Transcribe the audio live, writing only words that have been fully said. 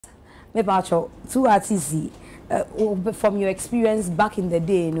Me pacho two artists from your experience back in the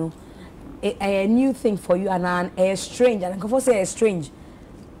day, you know, a new thing for you and a strange, and I can say a strange.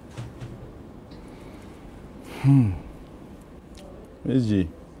 Miss G,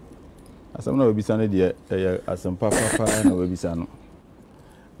 as I'm not be sanity, as some papa and will be sano.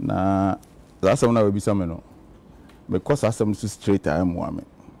 Na that's when I will be some because as I'm so straight, I am woman.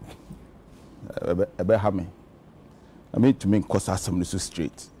 Have me. I mean to make cause as I'm so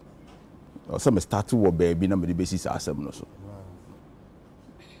straight. Or some start to work baby number the basis as I'm no so.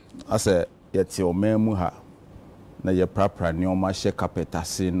 I say, yet your memoha. Na ye prapra ni o ma she carpet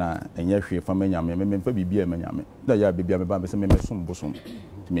ase na enye hwe fa manyame me mfa bibia manyame da ya bibia me ba me se me som bosom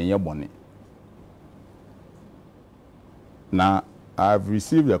me enye bone. Now I've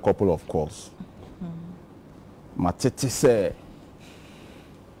received a couple of calls. Matete say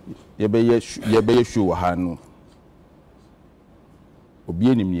ye be show ha no obi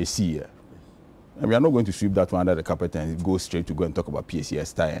enim ye see here. And we are not going to sweep that one under the carpet and go straight to go and talk about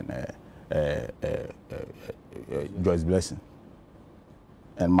PCS and Joyce Blessing.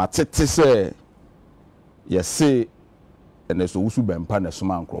 And Matete say, yes, say, Ernest Owusu-Bempah na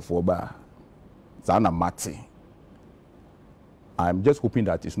suma nkrofo ba. Zana mate. I'm just hoping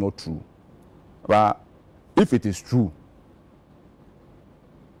that it's not true. But if it is true,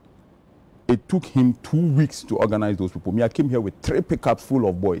 it took him 2 weeks to organize those people. Me, I came here with 3 pickups full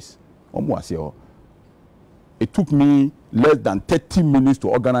of boys. It took me less than 30 minutes to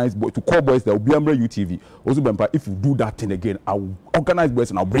organize boys, to call boys that will be under UTV. Also, if you do that thing again, I will organize boys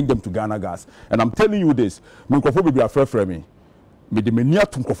and I'll bring them to Ghana Gas. And I'm telling you this, microphone will be afraid from me. And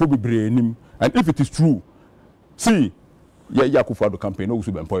if it is true, see, Yakufado campaign, no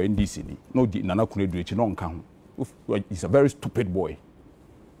Owusu-Bempah NDC, no Nana Kunedrich, no count. He's a very stupid boy.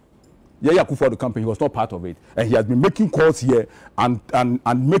 Yakufado campaign, he was not part of it. And he has been making calls here and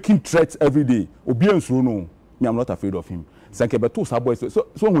making threats every day. Obedience, no. Me, I'm not afraid of him. So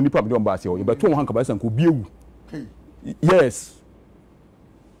when you probably don't buy you, but yes.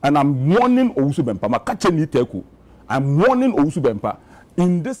 And I'm warning Owusu-Bempah. I'm warning Owusu-Bempah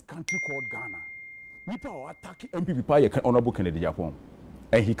in this country called Ghana. People are attacking MPP by Honorable Kennedy Japan.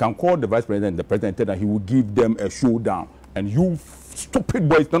 And he can call the vice president, the president, and he will give them a showdown. And you stupid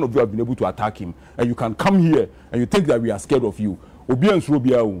boys, none of you have been able to attack him. And you can come here and you think that we are scared of you. Obians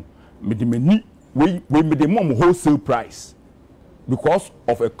Robiao, we made the mom wholesale price because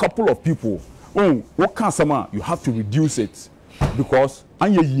of a couple of people. Oh, what can someone you have to reduce it because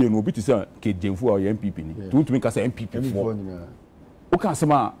anya ye no be to say ke Jenfu or MPP. Don't make us say MPP for. What can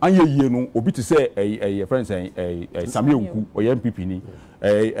someone anya ye no obi to say a friend say a Samuel Nku or MPP ni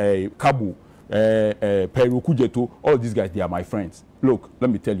a Kabu Peru Kujeto, all these guys, they are my friends. Look, let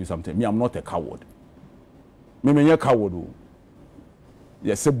me tell you something. Me, I'm not a coward. Me, I'm a coward.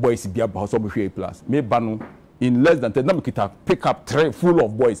 Yes, boys be about some plus. Me, banu in less than 10. Let me pick up 3 full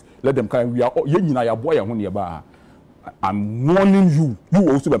of boys. Let them come. We are your boy and nearby. I'm warning you. You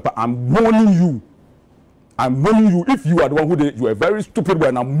also, I'm warning you. I'm warning you. If you are the one who did it, you are a very stupid boy,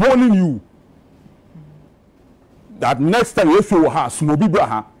 and I'm warning you that next time you show her, Smoby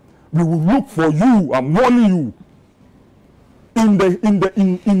Braha. We will look for you. I'm warning you. In the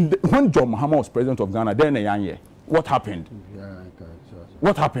when John Mahama was president of Ghana, then a young year, what happened?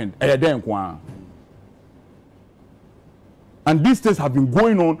 What happened? And these things have been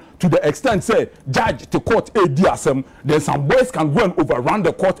going on to the extent, say, judge to court ADSM, then some boys can go and overrun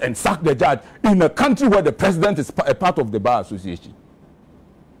the court and sack the judge in a country where the president is a part of the bar association.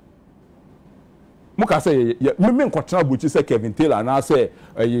 Muka say, me kwatena buchi say Kevin Taylor and I say,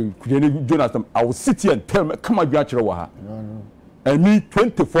 Jonathan, I will sit here and tell me, come on, and me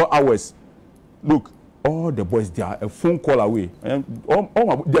 24 hours. Look, all the boys, they are a phone call away. And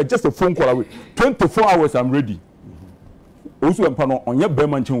they are just a phone call away. 24 hours, I'm ready. Also, on your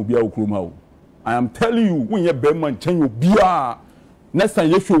Berman chain will be a I am telling you, when your Berman chain will be a next time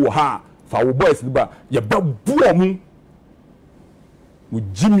you show her for our boys, you better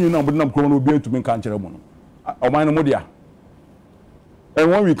with Jimmy and I'm going to be able to make country. And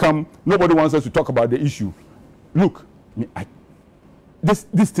when we come, nobody wants us to talk about the issue. Look,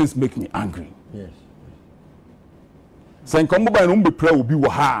 these things make me angry. Yes. Saying come by and be prayer will be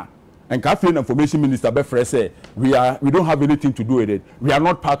waha. And Cafe Information Minister Befre say we don't have anything to do with it. We are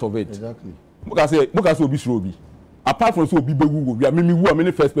not part of it. Exactly. Because will be Shrobi. Apart from so be we are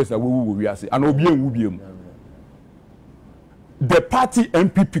many first person we are say and obi the party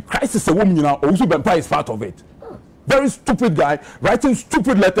MPP crisis a woman now Owusu-Bempah is part of it. Very stupid guy writing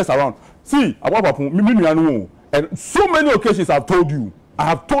stupid letters around. See, and so many occasions I have told you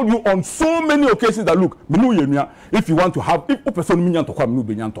on so many occasions that look, if you want to have if person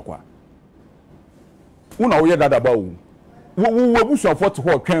to una we dadaba o we busu afọ to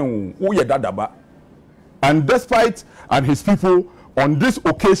ho twen o ye dadaba. And despite and his people on this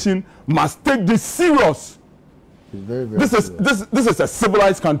occasion must take this serious. Very, this is a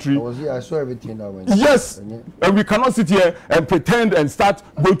civilized country. I saw everything that went. Yes, and we cannot sit here and pretend and start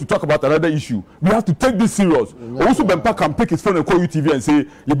going to talk about another issue. We have to take this serious. Owusu-Bempah can pick his phone and call UTV and say,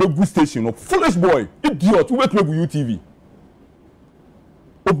 "You be good station." No, foolish boy, idiot. Who wait with UTV?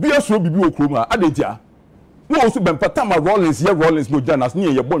 Obia so bibi okroma adentia. Wo Owusu-Bempah tama Rollins no janas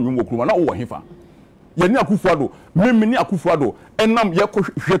ni ye bon nwom okroma na wo hefa. Ye ni Akufo-Addo me Akufo-Addo enam ye ko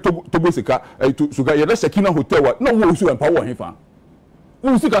hwe Togo sika suga ye le Shekina hotel wa na wo Owusu-Bempah wo hefa.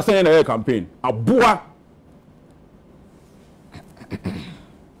 Wo sika say na campaign aboa.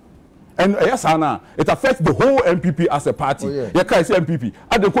 And yes, Anna, it affects the whole MPP as a party. Oh, yeah. You can't say MPP.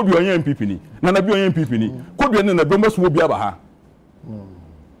 I don't could be on MPP ni. Nana be on MPP ni. Could be on the Bemas will be abaha.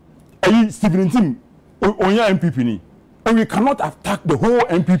 Are Stephen Tim on your MPP ni? And we cannot attack the whole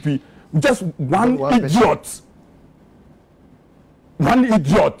MPP. Just one idiot. One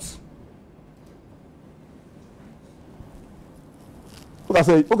idiot.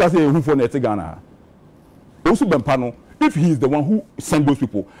 Okay, who for Ghana? Owusu-Bempah no. If he is the one who sent those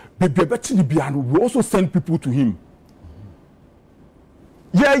people, we also send people to him.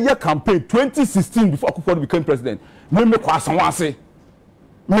 Yeah, campaign 2016 before Akufo-Addo became president. Me kwa sanwase.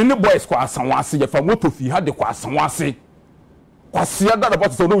 Many boys kwa sanwase. Ye from Motofi had the kwa sanwase. Kwa siya that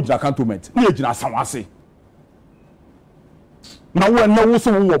about so no jina cantonment. Ni jina sanwase. Na we na wo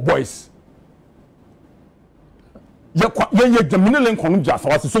so wo boys. Ye jamine len kono jina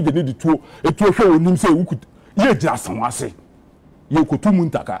sanwase so je need to etu hwe onim say wo could ye jira sanwase ye kotu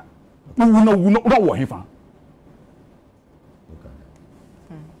muntaka na wo hefa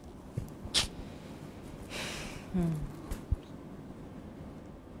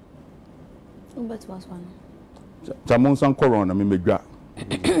but was one jamon san corona me medwa